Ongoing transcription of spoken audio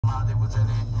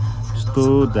यस्तो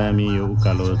दामी यो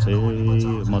उकालो चाहिँ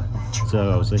मजा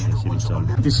आउँछ यसरी चल्नु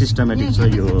यति सिस्टमेटिक छ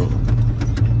यो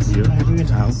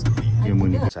ठाउँ यो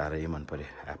मुनि साह्रै मन पर्यो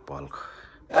एप्पलको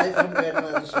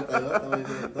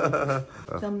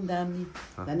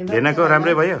भेनाको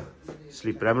राम्रै भयो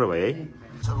स्लिप राम्रो भयो है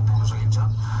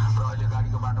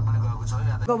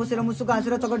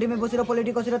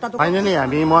फाइनली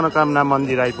हामी मनोकामना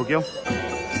मन्दिर आइपुग्यौँ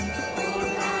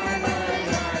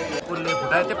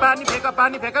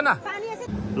पानी फेक न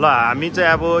ल हामी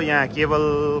चाहिँ अब यहाँ केबल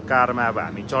कारमा अब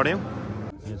हामी चढ्यौँ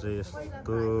यो चाहिँ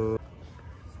यस्तो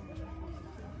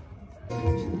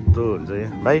हुन्छ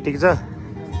यहाँ भाइ ठिक छ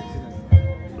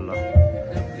ल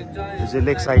यो चाहिँ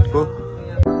लेक साइडको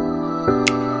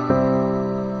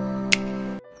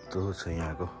यस्तो छ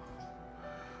यहाँको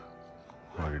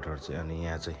करिडोर चाहिँ अनि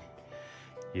यहाँ चाहिँ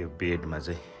यो बेडमा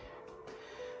चाहिँ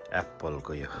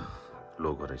एप्पलको यो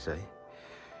लोगो रहेछ है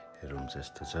रुम चाहिँ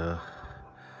यस्तो छ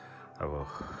अब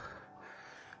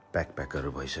प्याकहरू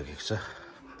भइसकेको छ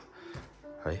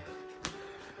है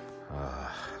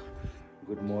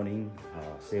गुड मर्निङ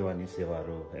सेवा नि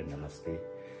सेवारो नमस्ते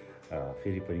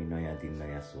फेरि पनि नयाँ दिन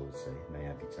नयाँ सोच है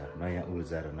नयाँ विचार नयाँ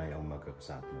ऊर्जा र नयाँ उमङ्गको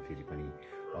साथमा फेरि पनि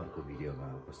अर्को भिडियोमा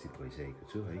उपस्थित भइसकेको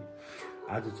छु है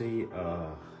आज चाहिँ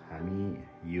हामी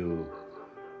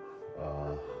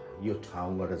यो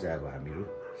ठाउँबाट चाहिँ अब हामीहरू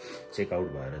चेकआउट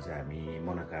भएर चाहिँ हामी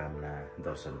मनोकामना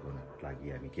दर्शनको लागि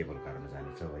हामी केबल कारमा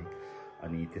जानेछौँ है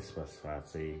अनि त्यस पश्चात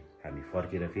चाहिँ हामी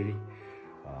फर्केर फेरि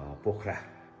पोखरा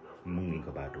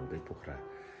मुङ्गीको बाटो हुँदै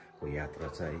पोखराको यात्रा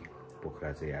छ है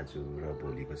पोखरा चाहिँ आज र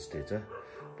भोलिको स्टे छ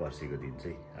पर्सिको दिन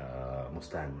चाहिँ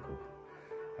मुस्ताङको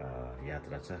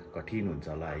यात्रा छ कठिन हुन्छ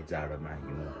होला है जाडोमा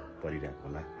हिउँ परिरहेको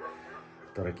होला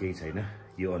तर केही छैन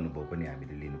यो अनुभव पनि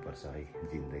हामीले लिनुपर्छ है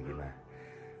जिन्दगीमा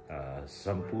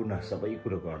सम्पूर्ण सबै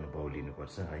कुरोको अनुभव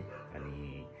लिनुपर्छ है अनि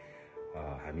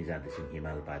हामी जाँदैछौँ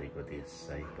हिमाल पारीको देश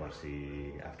है पर्सि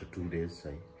आफ्टर 2 days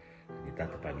है अनि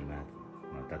तातो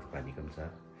पानीको पनि छ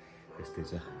यस्तै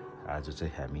छ आज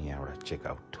चाहिँ हामी यहाँबाट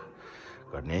चेकआउट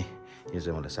गर्ने है यो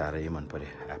चाहिँ मलाई साह्रै मन पर्यो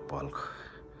एप्पलको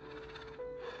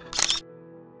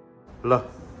ल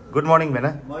गुड मर्निङ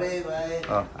भेना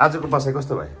आजको बसाइ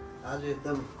कस्तो भयो आज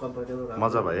एकदम कम्फर्टेबल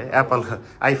मजा भयो एप्पलको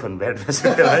आइफोन ब्याटमा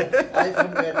सुत्यो है आइफोन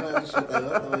ब्याटमा सुत्यो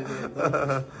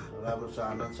राम्रो छ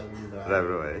आनन्द छ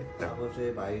राम्रो भयो है अब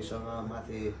चाहिँ भाइसँग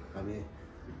माथि हामी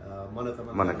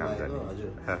मनोकामना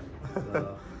हजुर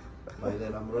भाइले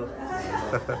राम्रो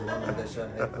घुमाउनुहुँदैछ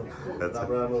एकदम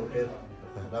राम्रो होटेल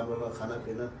राम्रो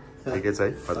खानापिना ठिकै छ है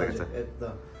मजाको छ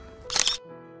एकदम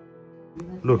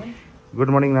लु गुड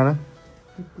मर्निङ नाना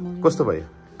कस्तो भयो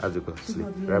आजको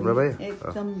स्लिप राम्रो भयो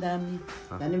एकदम दामी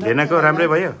भेनाको राम्रै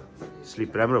भयो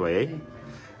स्लिप राम्रो भयो है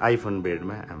आइफोन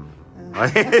बेडमा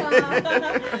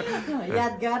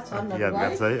यादगार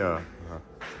छ है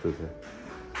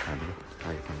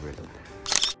आइफोन बेड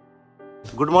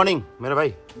गुड मर्निङ मेरो भाइ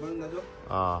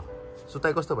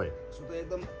सुताइ कस्तो भयो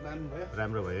एकदम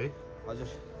राम्रो भयो है हजुर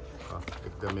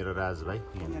एकदम मेरो राज भाइ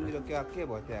के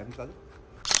भयो त्यो हामी हजुर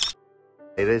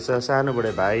रहेछ सानो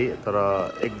बुढे भाइ तर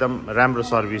एकदम राम्रो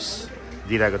सर्भिस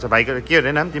दिइरहेको छ भाइको के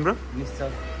हो नाम तिम्रो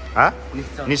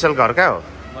निश्चल घरका हो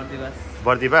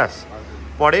बर्दिवास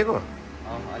पढेको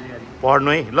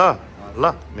पढ्नु है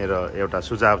ल मेरो एउटा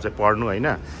सुझाव चाहिँ पढ्नु होइन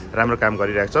राम्रो काम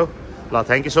गरिरहेको छौ ल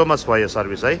thank you so much for यो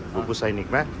सर्भिस है भुपु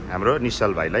सैनिकमा हाम्रो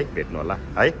निश्चल भाइलाई भेट्नु होला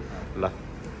है ल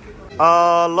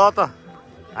त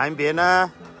हामी भेना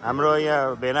हाम्रो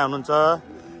यहाँ भेना हुनुहुन्छ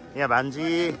यहाँ भान्जी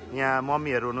यहाँ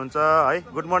मम्मीहरू हुनुहुन्छ है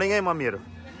गुड मर्निङ है मम्मीहरू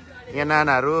यहाँ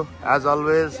नानाहरू आज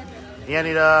अलवेज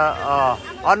यहाँनिर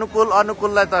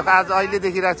अनुकूललाई त आज अहिले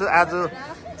देखिरहेको छु आज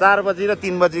 4 बजी र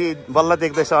 3 बजी बल्ल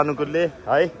देख्दैछ अनुकूलले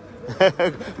है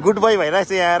गुड बोय भइरहेको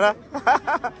छ यहाँ आएर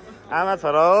आमा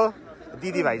छोरा हो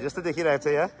दिदी भाइ जस्तो देखिरहेको छ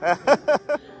यहाँ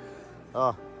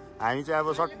हामी चाहिँ अब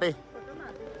सट्टै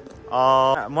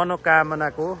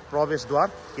मनोकामनाको प्रवेशद्वार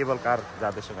केबल कार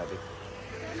जाँदैछौँ हामी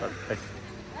सट्टै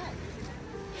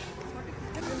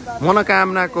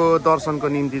मनोकामनाको दर्शनको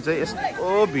निम्ति चाहिँ यस्तो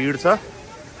भिड छ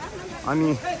अनि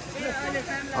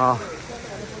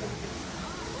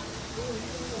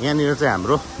यहाँनिर चाहिँ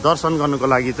हाम्रो दर्शन गर्नुको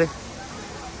लागि चाहिँ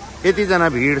यतिजना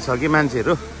भिड छ कि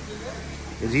मान्छेहरू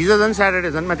हिजो झन् स्याटरडे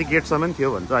झन् माथि गेटसम्म थियो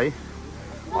भन्छ है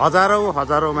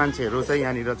हजारौँ मान्छेहरू चाहिँ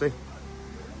यहाँनिर चाहिँ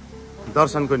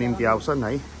दर्शनको निम्ति आउँछन्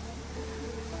है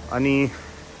अनि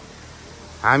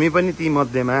हामी पनि ती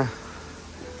मध्येमा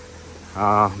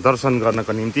दर्शन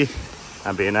गर्नको निम्ति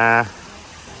भेना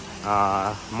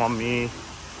मम्मी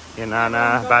यहाँ नाना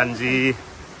बान्जी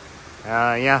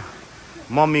यहाँ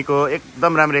मम्मीको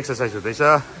एकदम राम्रो एक्सर्साइज हुँदैछ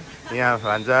यहाँ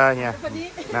भान्जा यहाँ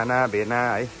नाना भेना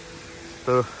है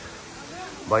यस्तो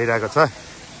भइरहेको छ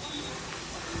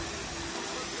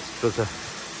यस्तो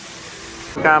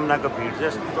छ कामनाको भिड चाहिँ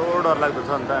यस्तो डरलाग्दो छ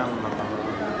नि त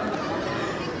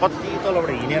कति तलबाट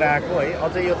हिँडेर आएको है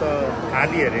अझै यो त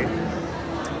खाली अरे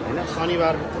होइन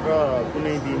शनिबार र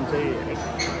कुनै दिन चाहिँ यस्तो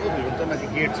भिड हुन्छ माथि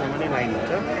गेटसम्म नै लाइन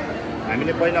हुन्छ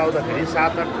हामीले पहिला आउँदाखेरि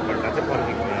 7-8 घन्टा चाहिँ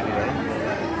पर्खेको यहाँनिर है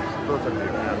यस्तो छ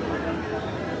भिड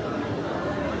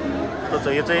यस्तो छ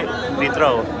यो चाहिँ भित्र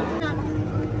हो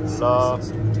ल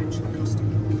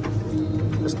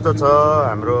यस्तो छ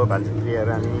हाम्रो भान्जी प्रिया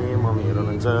रानी मम्मीहरू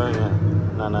हुनुहुन्छ यहाँ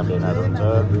नाना बेनाहरू हुन्छ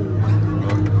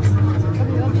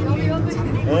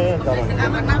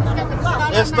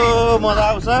यस्तो मजा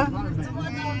आउँछ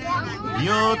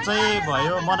यो चाहिँ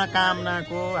भयो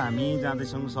मनोकामनाको हामी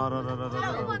जाँदैछौँ सरर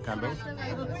उकालो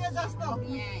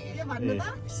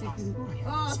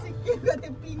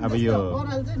अब यो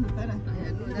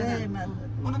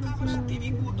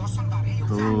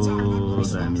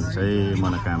हामी चाहिँ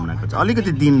मनोकामनाको चाहिँ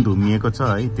अलिकति दिन धुमिएको छ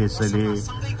है त्यसैले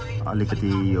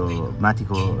अलिकति यो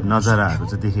माथिको नजाराहरू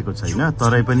चाहिँ देखेको छैन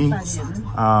तरै पनि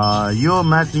यो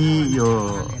माथि यो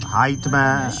हाइटमा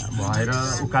भएर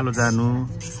उकालो जानु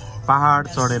पहाड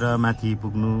चढेर माथि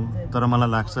पुग्नु तर मलाई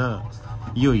लाग्छ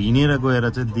यो हिँडेर गएर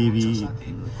चाहिँ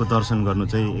देवीको दर्शन गर्नु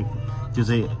चाहिँ त्यो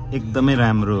चाहिँ एकदमै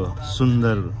राम्रो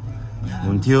सुन्दर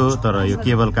हुन्थ्यो तर यो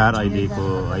केबल कार अहिलेको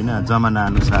होइन जमाना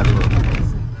अनुसारको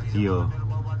यो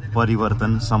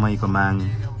परिवर्तन समयको माग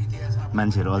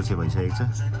मान्छेहरू अल्छे भइसकेको छ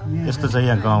यस्तो चाहिँ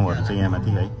यहाँ गाउँहरू चाहिँ यहाँ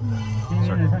माथि है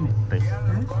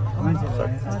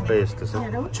सट्टै यस्तो छ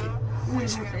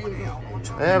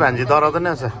ए भान्जी डराउँदैन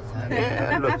छ ए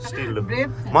लु स्टिल लु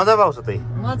मजा पाउँछ त्यही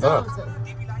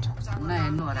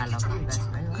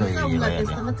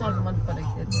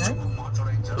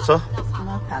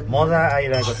मजा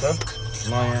आइरहेको छ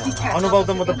नयाँ अनुभव त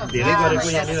म त धेरै गरेको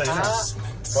यहाँनिर होइन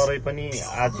तरै पनि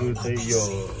आज चाहिँ यो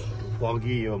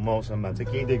अघि यो मौसममा चाहिँ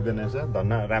केही देख्दैन रहेछ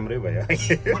धन्न राम्रै भयो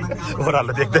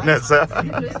ओह्रालो देख्दैन रहेछ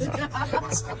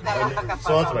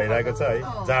सोच भइरहेको छ है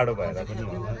जाडो भएर पनि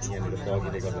होला यहाँनिर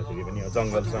बगीले गर्दाखेरि पनि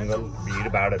जङ्गल सङ्गल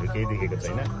भिडभाडहरू केही देखेको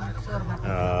छैन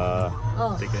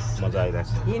ठिकै मजा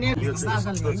आइरहेको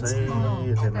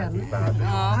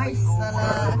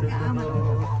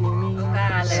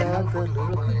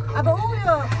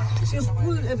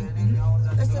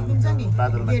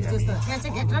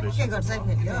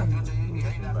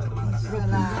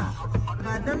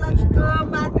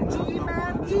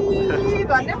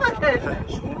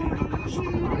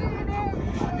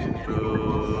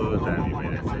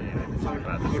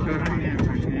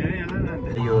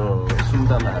यो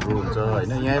सुन्तलाहरू हुन्छ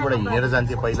होइन यहीँबाट हिँडेर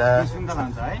जान्थ्यो पहिला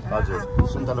हजुर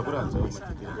सुन्तला पुरा हुन्छ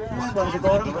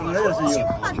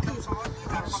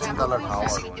सुन्तला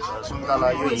ठाउँहरू हुन्छ सुन्तला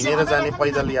यो हिँडेर जाने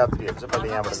पैदल यात्रीहरू चाहिँ पहिला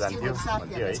यहाँबाट जान्थ्यो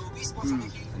भन्थ्यो है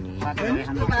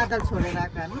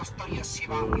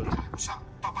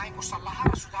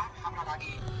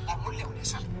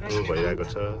भइरहेको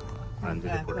छ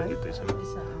मान्छेले फोटो खिच्दैछ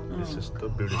यस्तो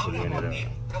ब्युटिफुल यहाँनिर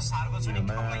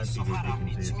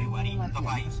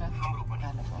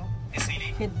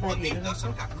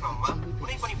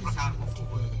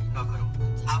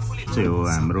चाहिँ हो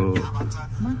हाम्रो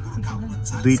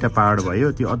दुईटा पहाड भयो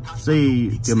त्यो अझै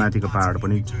त्यो माथिको पहाड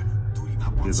पनि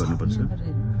उयो गर्नुपर्छ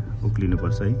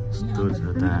उक्लिनुपर्छ है यस्तो छ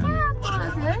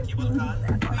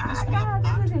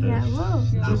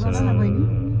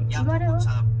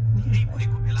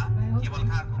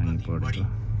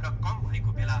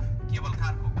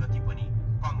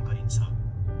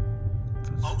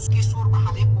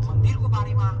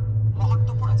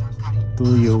त्यो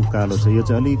यो उकालो छ यो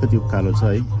चाहिँ अलिकति उकालो छ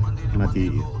है माथि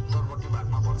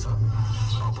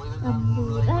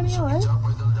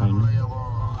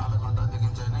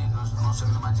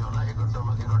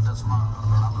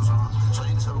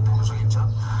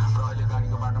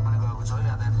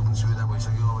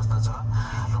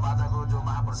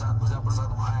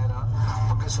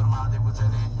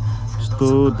यस्तो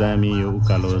दामी यो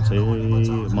उकालो चाहिँ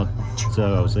मजा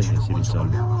आउँछ यसरी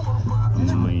चल्नु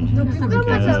दामी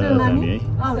है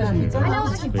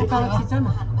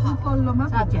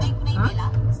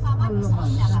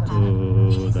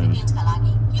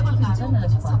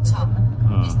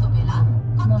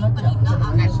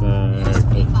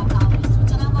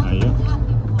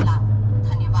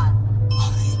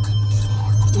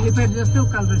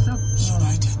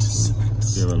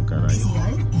केवल कार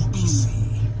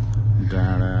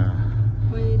डाँडा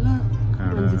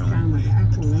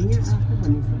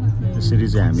त्यसरी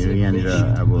चाहिँ हामीहरू यहाँनिर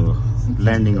अब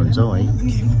ल्यान्डिङ हुन्छौँ है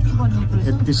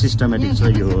यति सिस्टमेटिक छ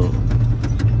यो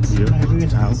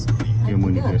ठाउँ यो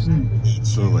मुनिको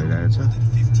यस्तो भइरहेको छ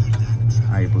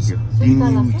आइपुग्यो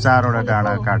 3-4वटा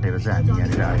डाँडा काटेर चाहिँ हामी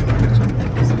यहाँनिर आइपुगेको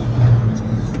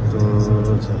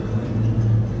छौँ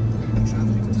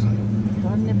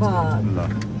धन्यवाद। ल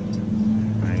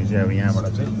हामी चाहिँ अब यहाँबाट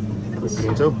चाहिँ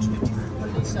उफ्रिन्छौँ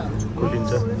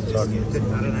खोलिन्छ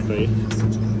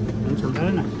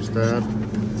बिस्तार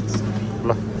ल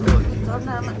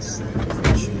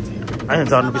होइन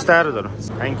झर्नु बिस्तारो झर्नु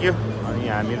थ्याङ्क यू। अनि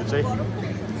हामीहरू चाहिँ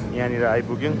यहाँनिर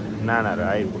आइपुग्यौँ नानाहरू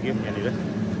आइपुग्यौँ यहाँनिर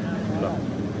ल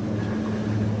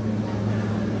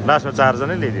लास्टमा 4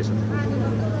 जनै ल्याइदिएछ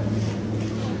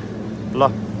ल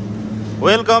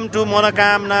वेलकम टु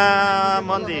मनोकामना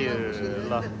मन्दिर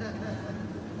ल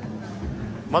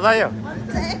मजा आयो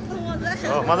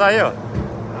मजा आयो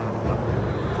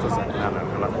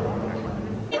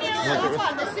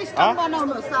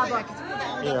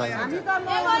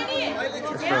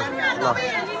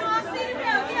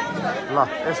ल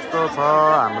यस्तो छ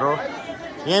हाम्रो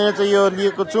यहाँनिर चाहिँ यो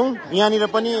लिएको छौँ यहाँनिर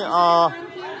पनि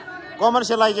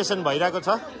कमर्सियलाइजेसन भइरहेको छ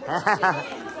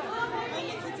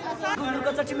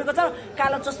टिमेको छ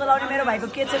कालो चस्मा लाउने मेरो भाइको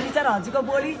के छ विचार हजुरको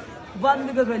बोली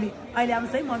बन्दुको गोली अहिले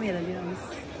आउँछ है मम्मी हेरेर लिन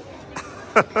आउनुहोस्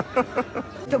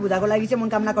त्यो भुदाको लागि चाहिँ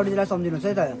मनोकामना कटिजलाई सम्झिनुहोस्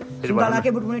है त सुन्तलाके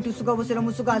बुटमुनि टुसुको बसेर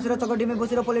मुसुको हाँसेर चकटीमै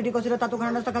बसेर पोलेटी कसेर तातो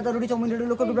खाना नस्ता खाजा रुडी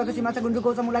चौमिन लुको डुब्राको सिमाचा गुन्द्रुको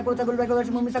छ मुलाको छ गुल्बाको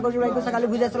गर्छ मम्मी साको जुराइको सकाले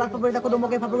बुझा सलाद पपरेटाको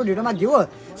डोमोकै फापरको ढिडोमा घिउ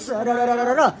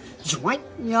र झ्वाइ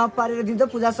यहाँ पारेर दिन्छ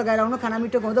पूजा सघाएर आउनु खाना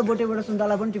मिठो खुवाउँछ बोटेबाट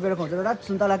सुन्तला पनि टिपेर खुवाउँछ र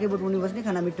सुन्तलाकै बुटमुनि बस्ने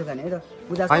खाना मिठो खाने है त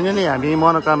पूजा फाइनली हामी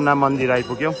मनोकामना मन्दिर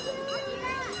आइपुग्यौँ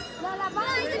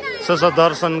सस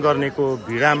दर्शन गर्नेको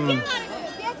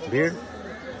भिड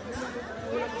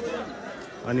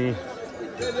अनि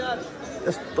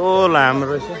यस्तो लामो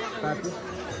रहेछ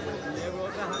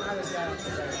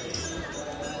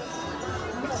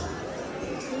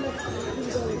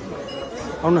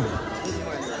आउन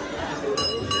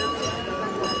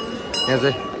यहाँ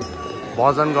चाहिँ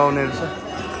भजन गाउने रहेछ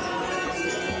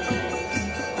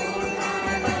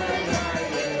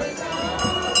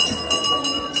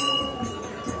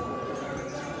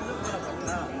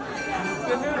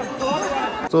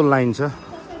यस्तो लाइन छ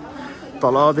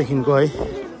तलदेखिको है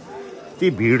यति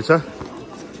भिड छ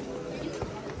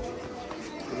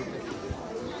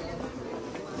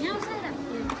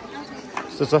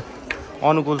यस्तो छ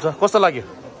अनुकूल छ कस्तो लाग्यो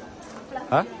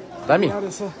दामी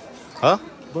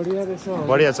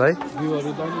बढिया छ है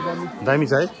दामी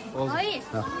छ है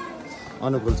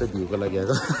अनुकूल चाहिँ भ्यूको लागि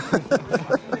आएको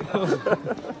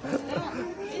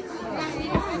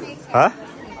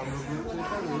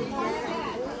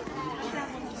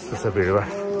त्यस्तो भिडमा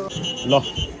ल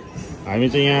हामी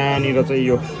चाहिँ यहाँनिर चाहिँ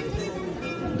यो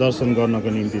दर्शन गर्नको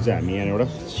निम्ति चाहिँ हामी यहाँबाट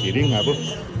छिर्यौँ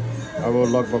अब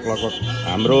लगभग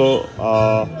हाम्रो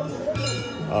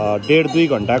 1.5-2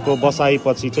 घन्टाको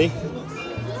बसाइपछि चाहिँ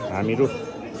हामीहरू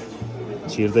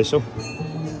छिर्दैछौँ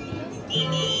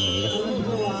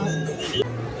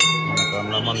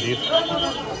मनोकामना मन्दिर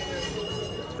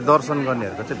दर्शन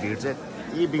गर्नेहरूको चाहिँ भिड चाहिँ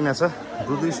यति बिघ्न छ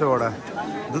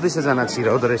 200 जना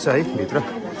छिराउँदो रहेछ है भित्र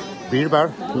भिडभाड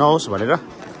नहोस् भनेर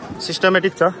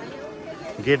सिस्टमेटिक छ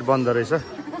गेट बन्द रहेछ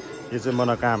यो चाहिँ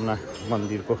मनोकामना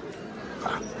मन्दिरको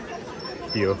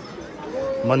यो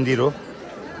मन्दिर हो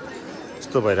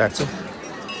यस्तो भइरहेको छ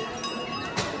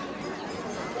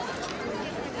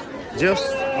जस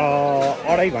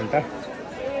 2.5 घन्टा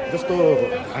जस्तो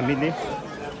हामीले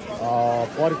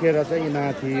पर्खेर चाहिँ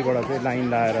माथिबाट चाहिँ लाइन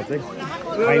लाएर चाहिँ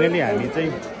फाइनली हामी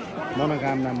चाहिँ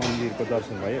मनोकामना मन्दिरको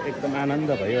दर्शन भयो एकदम आनन्द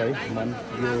भयो है मन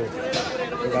यो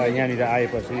एउटा यहाँनिर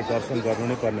आएपछि दर्शन गर्नु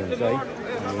नै पर्ने हुन्छ है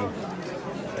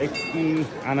यति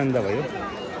आनन्द भयो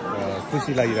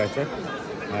खुसी लागिरहेछ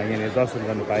यहाँनिर दर्शन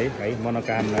गर्नु पाएँ है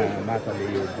मनोकामना माताले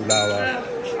यो बुलावा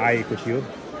आएको थियो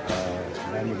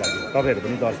दामी लाग्यो तपाईँहरू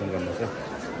पनि दर्शन गर्नुहोस् है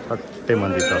सट्टै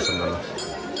मन्दिर दर्शन गर्नु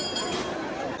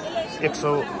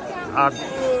 108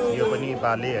 यो पनि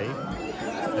बाले है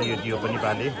यो पनि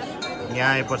बाले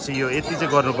यहाँ आएपछि यो यति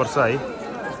चाहिँ गर्नुपर्छ है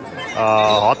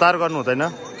हतार गर्नु हुँदैन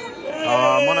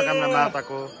मनोकामना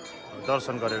माताको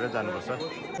दर्शन गरेर जानुपर्छ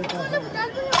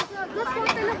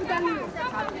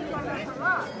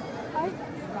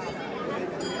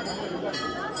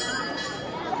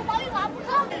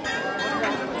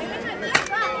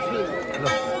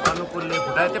अनुकूलले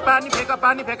फुटायो त्यो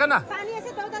पानी फेक न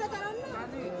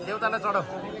देउतालाई चढाऊ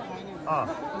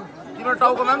तिम्रो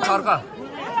टाउकोमा पनि छर्क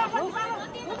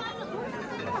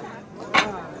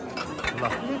ल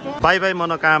बाई बाई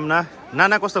मनोकामना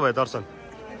नाना कस्तो भयो दर्शन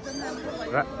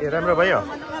राम्रो भयो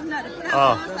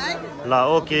ल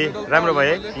ओके राम्रो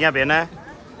भयो यहाँ भेना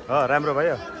राम्रो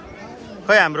भयो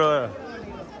खै हाम्रो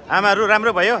आमाहरू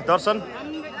राम्रो भयो दर्शन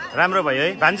राम्रो भयो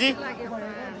है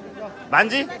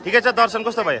भान्जी ठिकै छ दर्शन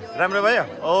कस्तो भयो राम्रो भयो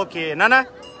ओके नाना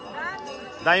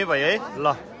दामी भयो है ल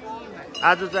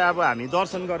आज चाहिँ अब हामी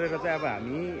दर्शन गरेर चाहिँ अब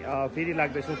हामी फेरि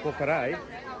लाग्दैछौँ पोखरा है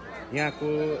यहाँको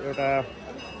एउटा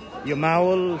यो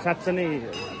माहौल साँच्चै नै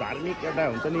धार्मिक एउटा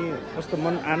हुन्छ नि कस्तो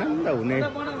मन आनन्द हुने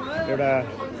एउटा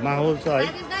माहौल छ है।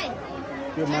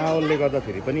 त्यो माहौलले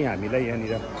गर्दाखेरि पनि हामीलाई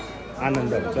यहाँनिर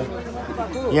आनन्द हुन्छ।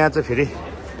 यहाँ चाहिँ फेरि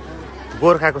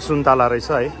गोर्खाको सुन्तला रहेछ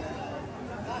है।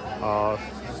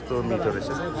 कस्तो मिठो रहेछ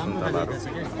सुन्तलाहरू।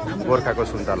 गोर्खाको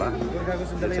सुन्तला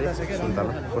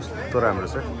सुन्तला कस्तो राम्रो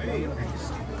छ,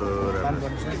 कस्तो राम्रो।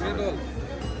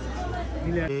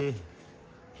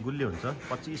 गुलियो हुन्छ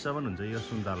 25सम्म हुन्छ यो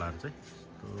सुन्तलाहरू चाहिँ।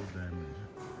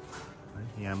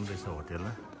 यहाँ पनि रहेछ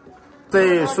होटेलमा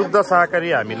चाहिँ शुद्ध शाकाहारी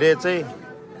हामीले चाहिँ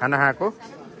खाना खाएको।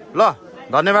 ल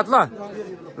धन्यवाद।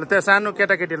 ल त्यहाँ सानो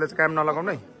केटाकेटीले चाहिँ काम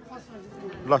नलगाउनु है।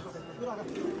 ल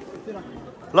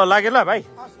ल लाग्यो ल भाइ।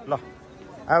 ल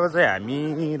अब चाहिँ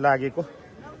हामी लागेको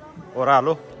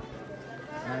ओह्रालो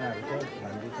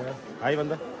है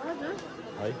भन्दा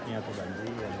है। यहाँ त भान्जी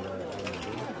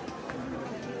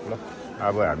ल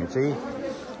अब हामी चाहिँ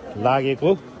लागेको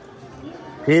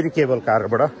फेरि केबल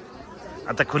कारबाट।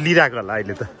 अन्त खुलिरहेको होला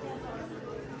अहिले त।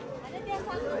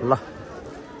 ल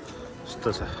यस्तो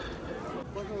छ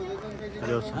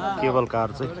यो केबल कार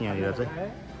चाहिँ यहाँनिर चाहिँ।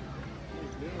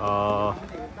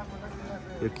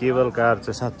 यो केबल कार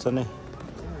चाहिँ साँच्चै नै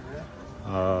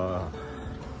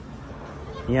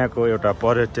यहाँको एउटा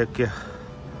पर्यटकीय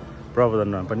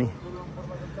प्रबन्धनमा पनि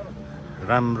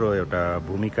राम्रो एउटा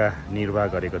भूमिका निर्वाह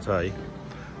गरेको छ है।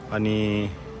 अनि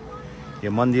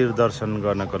यो मन्दिर दर्शन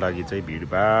गर्नको लागि चाहिँ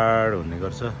भिडभाड हुने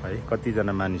गर्छ है।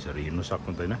 कतिजना मानिसहरू हिँड्नु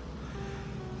सक्नुहुँदैन।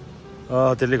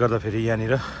 त्यसले गर्दा फेरि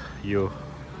यहाँनिर यो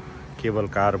केबल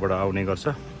कारबाट आउने गर्छ।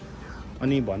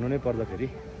 अनि भन्नु नै पर्दाखेरि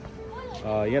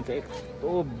यहाँ चाहिँ यस्तो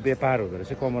व्यापार हुँदो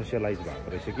रहेछ, कमर्सियलाइज भएको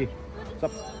रहेछ कि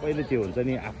सबैले त्यो हुन्छ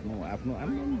नि आफ्नो आफ्नो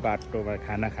आफ्नो बाटोमा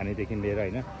खाना खानेदेखि लिएर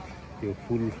होइन त्यो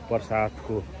फुल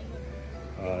प्रसादको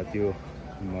त्यो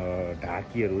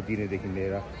ढाकीहरू दिनेदेखि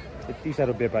लिएर यति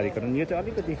साह्रो व्यापारीकरण। यो चाहिँ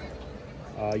अलिकति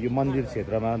यो मन्दिर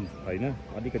क्षेत्रमा होइन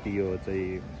अलिकति यो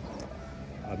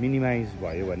चाहिँ मिनिमाइज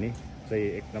भयो भने चाहिँ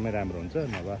एकदमै राम्रो हुन्छ।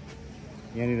 नभए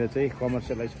यहाँनिर चाहिँ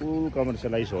कमर्सियलाइज फुल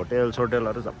कमर्सियलाइज होटेल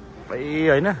सोटेलहरू सबै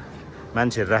होइन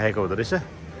मान्छेहरू राखेको हुँदो रहेछ।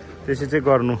 त्यसै चाहिँ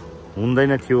गर्नु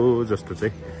हुँदैन थियो जस्तो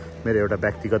चाहिँ मेरो एउटा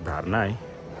व्यक्तिगत धारणा है।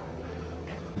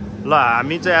 ल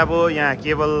हामी चाहिँ अब यहाँ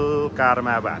केबल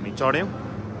कारमा अब हामी चढ्यौँ।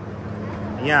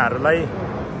 यहाँहरूलाई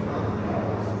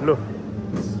लु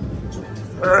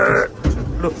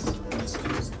लु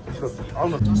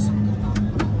आउनु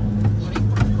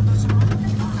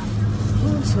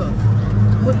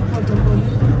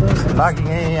लाग्यो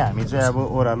यहीँ हामी चाहिँ अब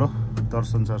ओह्रालो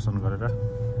दर्शन सर्शन गरेर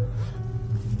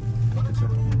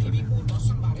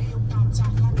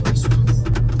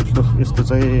यस्तो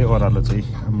चाहिँ ओह्रालो चाहिँ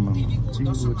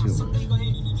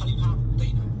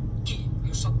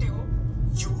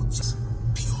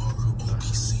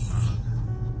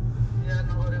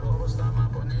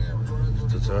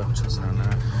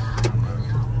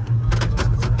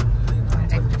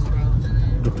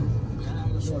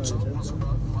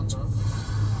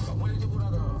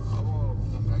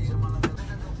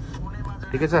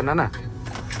ठिकै छ नाना?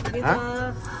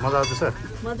 मजा आउँदैछ?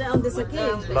 मजा आउँदैछ कि?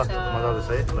 ल मजा आउँदैछ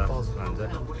है। ल हुन्छ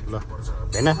ल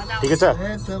होइन ठिकै छ?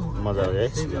 मजा आयो है।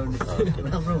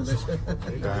 राम्रो हुँदैछ।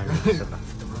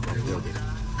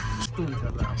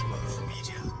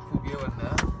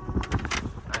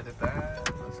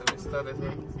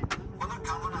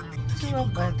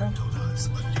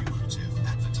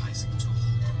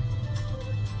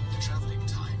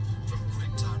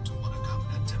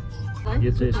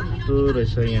 यो चाहिँ यस्तो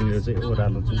रहेछ यहाँनिर चाहिँ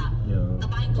ओह्रालो चाहिँ यो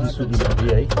त्रिशुली नदी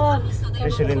है।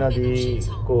 त्रिशुली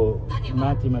नदीको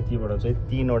माथि माथिबाट चाहिँ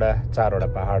 3वटा 4वटा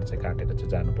पहाड चाहिँ काटेर चाहिँ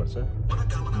जानुपर्छ।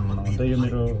 अन्त यो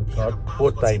मेरो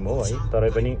 4th टाइम हो है। तरै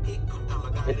पनि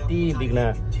यति बिघ्न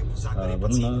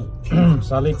भनौँ न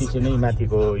सालै पछि नै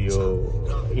माथिको यो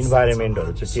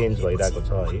इन्भाइरोमेन्टहरू चाहिँ चेन्ज भइरहेको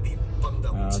छ है।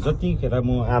 जतिखेर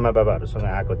म आमा बाबाहरूसँग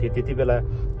आएको थिएँ त्यति बेला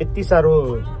यति साह्रो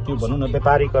त्यो भनौँ न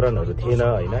व्यापारीकरणहरू थिएन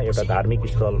होइन एउटा धार्मिक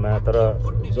स्थलमा। तर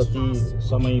जति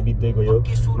समय बित्दै गयो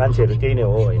मान्छेहरू त्यही नै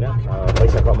हो होइन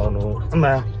पैसा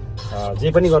कमाउनुमा जे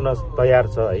पनि गर्न तयार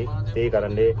छ है। त्यही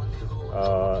कारणले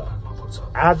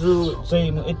आज चाहिँ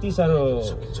म यति साह्रो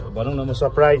भनौँ न म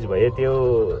सरप्राइज भएँ त्यो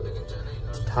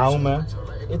ठाउँमा।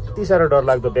 यति साह्रो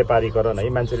डरलाग्दो व्यापारीकरण है।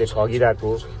 मान्छेले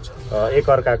ठगिरहेको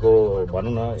एकअर्काको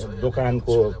भनौँ न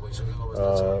दोकानको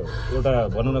एउटा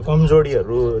भनौँ न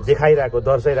कमजोरीहरू देखाइरहेको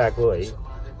दर्शाइरहेको है।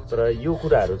 तर यो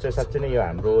कुराहरू चाहिँ साँच्चै नै यो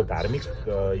हाम्रो धार्मिक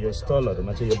यो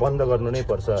स्थलहरूमा चाहिँ यो बन्द गर्नु नै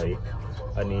पर्छ है।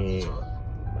 अनि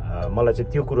मलाई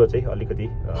चाहिँ त्यो कुरो चाहिँ अलिकति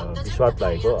विश्वास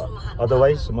लागेको।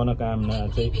 अदरवाइज मनोकामना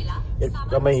चाहिँ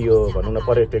एकदमै यो भनौँ न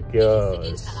पर्यटकीय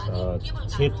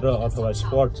क्षेत्र अथवा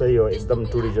स्पट चाहिँ यो एकदम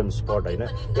टुरिज्म स्पट होइन।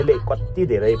 यसले कति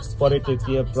धेरै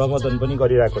पर्यटकीय प्रबन्धन पनि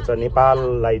गरिरहेको छ।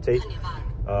 नेपाललाई चाहिँ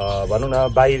भनौँ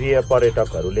न बाहिरीय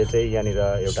पर्यटकहरूले चाहिँ यहाँनिर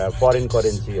एउटा फरेन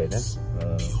करेन्सी होइन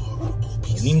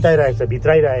निम्ताइरहेको छ,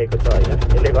 भित्राइरहेको छ होइन।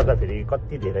 यसले गर्दाखेरि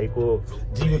कति धेरैको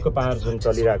जीविकोपार्जन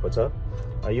चलिरहेको छ।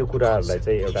 यो कुराहरूलाई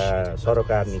चाहिँ एउटा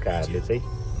सरकार निकायहरूले चाहिँ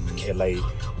यसलाई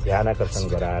ध्यान आकर्षण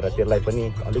गराएर त्यसलाई पनि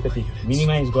अलिकति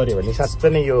मिनिमाइज गर्यो भने साँच्चै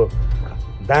नै यो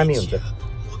दामी हुन्छ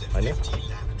होइन।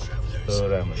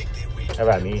 राम्रो। अब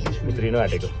हामी उत्रिनु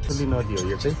आँटेको सुली नदी हो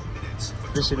यो चाहिँ।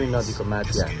 त्यसरी नदीको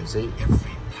माथि हामी चाहिँ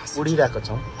उडिरहेको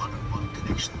छौँ।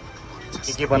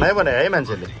 के बनायो भने है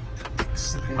मान्छेले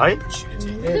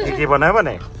है के बनायो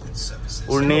भने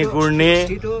उड्ने गुड्ने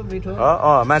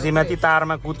माथि माथि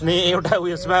तारमा कुद्ने एउटा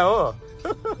उयसमा हो।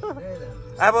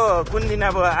 अब कुन दिन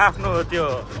अब आफ्नो त्यो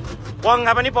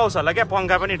पङ्खा पनि पाउँछ होला क्या,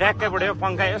 पङ्खा पनि ढ्याक्कै बढ्यो,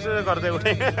 पङ्खा यसो गर्दै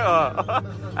उठे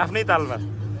आफ्नै तालमा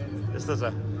यस्तो छ।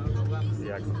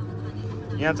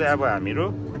 यहाँ चाहिँ अब हामीहरू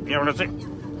यहाँबाट चाहिँ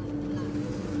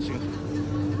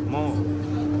म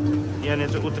यहाँनिर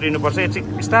चाहिँ उत्रिनुपर्छ। एकछिन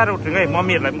बिस्तारो उत्रिनु है।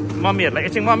 मम्मीहरूलाई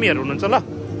एकछिन मम्मीहरू हुनुहुन्छ ल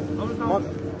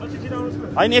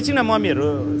होइन, एकछिन न मम्मीहरू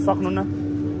सक्नु न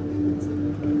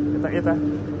यता यता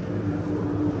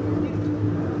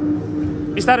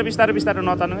बिस्तारो बिस्तारो बिस्तारो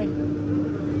नतानु है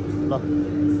ल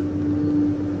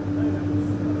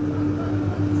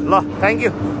ल। Thank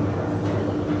you.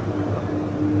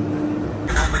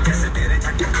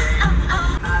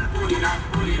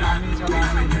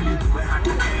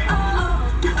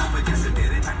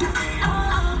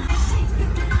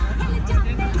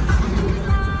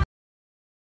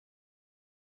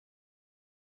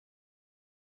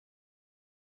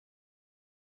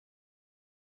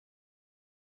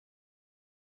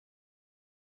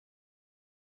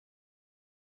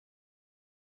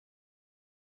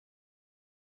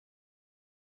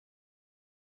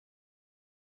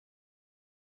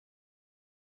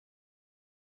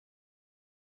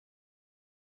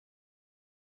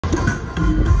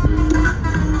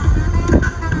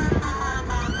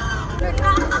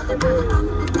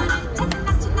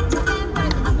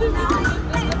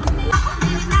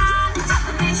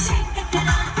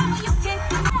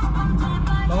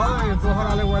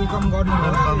 पोखराले वेलकम गर्नु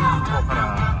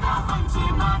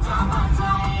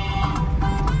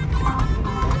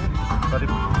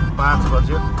करिब 5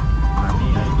 बज्यो। हामी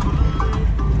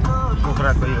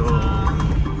पोखराको यो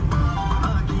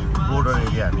बोर्डर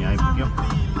एरिया हामी आइपुग्यौँ।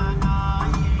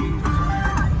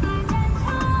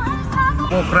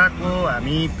 पोखराको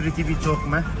हामी पृथ्वी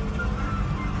चोकमा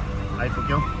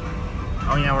आइपुग्यौँ।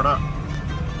 अब यहाँबाट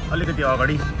अलिकति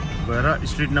अगाडि गएर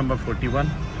स्ट्रिट नम्बर 41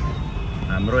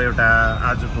 हाम्रो एउटा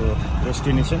आजको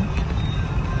डेस्टिनेसन।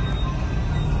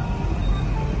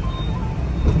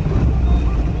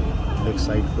 लेक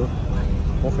साइडको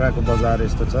पोखराको बजार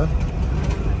यस्तो छ।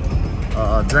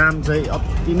 जाम चाहिँ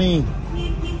अति नै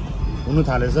हुनु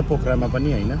थालेछ पोखरामा पनि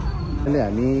होइन। अहिले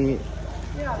हामी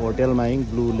होटेलमा आयौँ,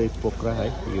 ब्लू लेक पोखरा है।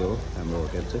 यो हो हाम्रो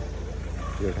होटेल चाहिँ,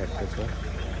 यो ठ्याक्कै छ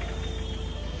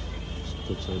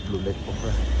यस्तो छ ब्लू लेक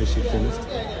पोखरा रिसिप्सनिस्ट।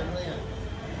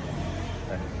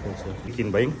 किन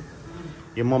भाइ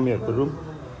यो मम्मीहरूको रुम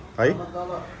है,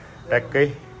 ट्याक्कै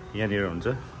यहाँनिर हुन्छ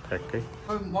ट्याक्कै।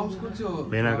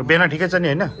 बेनाको बेना ठिकै छ नि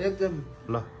होइन?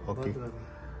 ल ओके।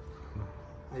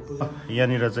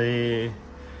 यहाँनिर चाहिँ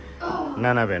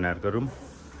नाना भेनाहरूको रुम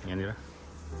यहाँनिर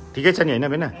ठिकै छ नि होइन?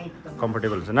 बेना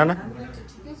कम्फर्टेबल छ नाना?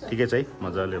 ठिकै छ है,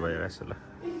 मजाले भइरहेछ ल।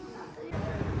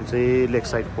 यो चाहिँ लेक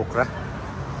साइड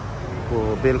पोखराको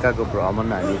बेलुकाको भ्रमण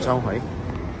हामी छौँ है।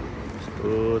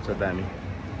 यस्तो छ दामी।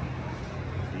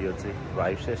 यो चाहिँ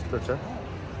भाइब चाहिँ यस्तो छ।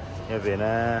 यहाँ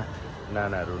भेना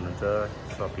नानाहरू हुनुहुन्छ,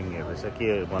 सपिङ हेर्दैछ,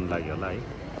 के मन लाग्यो होला है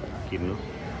किन्नु।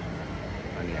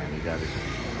 अनि हामी जाँदैछौँ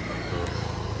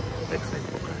लेक साइड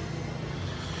पोखरा।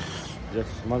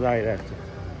 जस्ट मजा आइरहेको छ।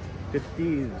 त्यति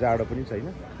जाडो पनि छैन,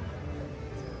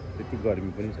 त्यति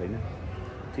गर्मी पनि छैन,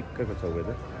 ठिक्कको छ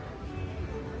वेदर।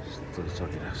 यस्तो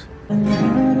चलिरहेको छ।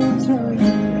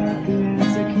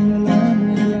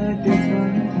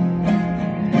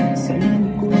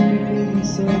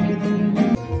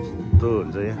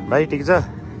 हुन्छ यहाँ भाइ ठिक छ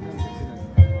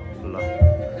ल।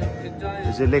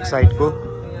 यो चाहिँ लेक साइडको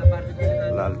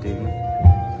लालटिन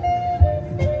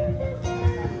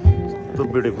यस्तो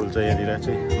ब्युटिफुल छ। यहाँनिर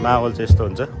चाहिँ माहौल चाहिँ यस्तो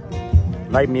हुन्छ,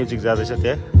 लाइभ म्युजिक जाँदैछ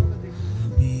त्यहाँ।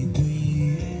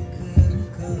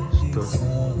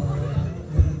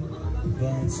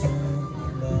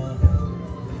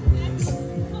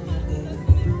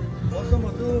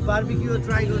 बार्बिक्यू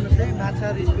ट्राई गर्नुहोस् है माछा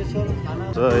स्पेशल खाना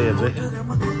यो चाहिँ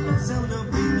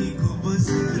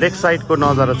लेक साइडको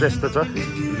नजारा चाहिँ यस्तो छ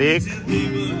लेक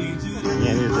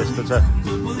यहाँनिर चाहिँ यस्तो छ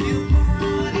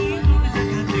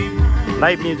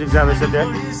लाइभ म्युजिक जाँदैछ त्यहाँ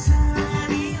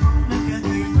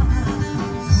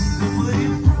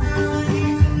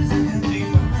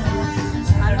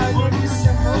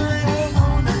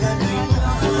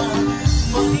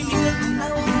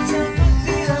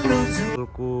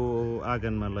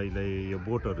आँगनमा लैलै यो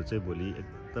बोटहरू चाहिँ भोलि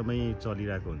एकदमै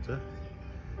चलिरहेको हुन्छ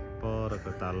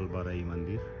परको ताल बराई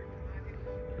मन्दिर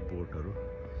बोटहरू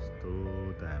यस्तो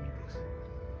दामी देख्छ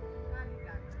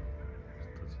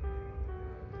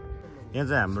यहाँ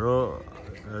चाहिँ हाम्रो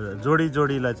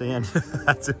जोडीलाई चाहिँ यहाँनिर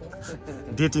आज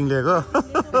डेटिङ लिएको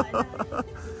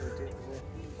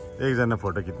एकजना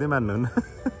फोटो खिच्नै मान्नुहुन्न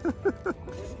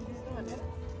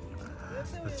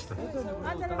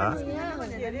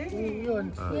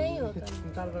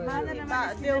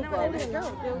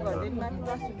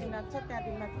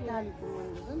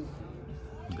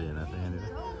भेना छ यहाँनिर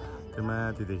त्यो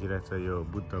माथि देखिरहेको छ यो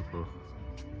बुद्धको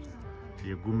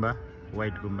यो गुम्बा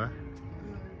वाइट गुम्बा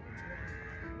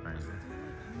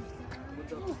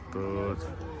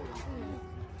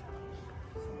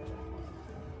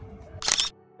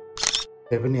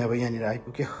पनि अब यहाँनिर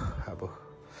आइपुग्यो अब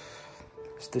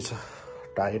यस्तै छ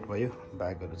टायर्ड भयो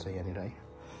ब्यागहरू छ यहाँनिर है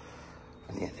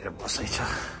अनि यहाँनिर बसाइ छ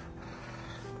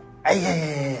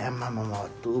आमामा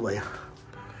हत्तु भयो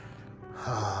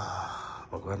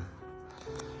भगवान्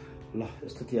ल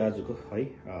यस्तो थियो आजको है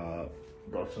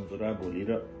दर्शनको र भोलि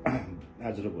र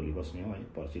आज र भोलि बस्ने हो है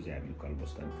पछि चाहिँ हामी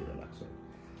कालबस्तानतिर लाग्छ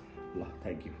ल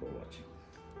थ्याङ्क यू फर वाचिङ